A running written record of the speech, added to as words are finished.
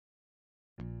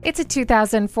It's a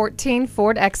 2014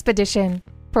 Ford Expedition,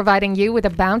 providing you with a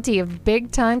bounty of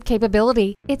big-time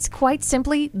capability. It's quite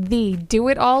simply the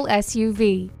do-it-all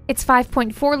SUV. Its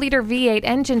 5.4-liter V8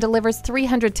 engine delivers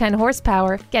 310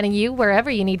 horsepower, getting you wherever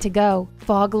you need to go.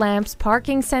 Fog lamps,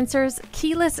 parking sensors,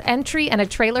 keyless entry, and a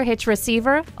trailer hitch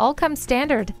receiver all come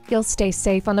standard. You'll stay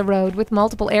safe on the road with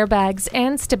multiple airbags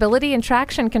and stability and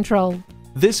traction control.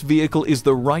 This vehicle is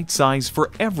the right size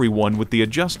for everyone with the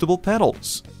adjustable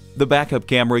pedals. The backup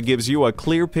camera gives you a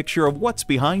clear picture of what's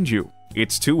behind you.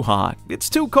 It's too hot, it's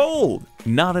too cold.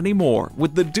 Not anymore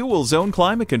with the dual zone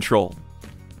climate control.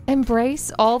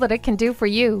 Embrace all that it can do for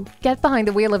you. Get behind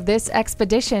the wheel of this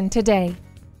Expedition today.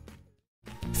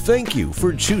 Thank you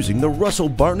for choosing the Russell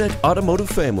Barnett Automotive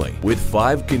family with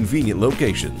 5 convenient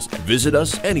locations. Visit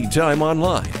us anytime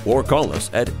online or call us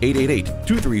at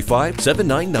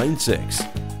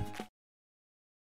 888-235-7996.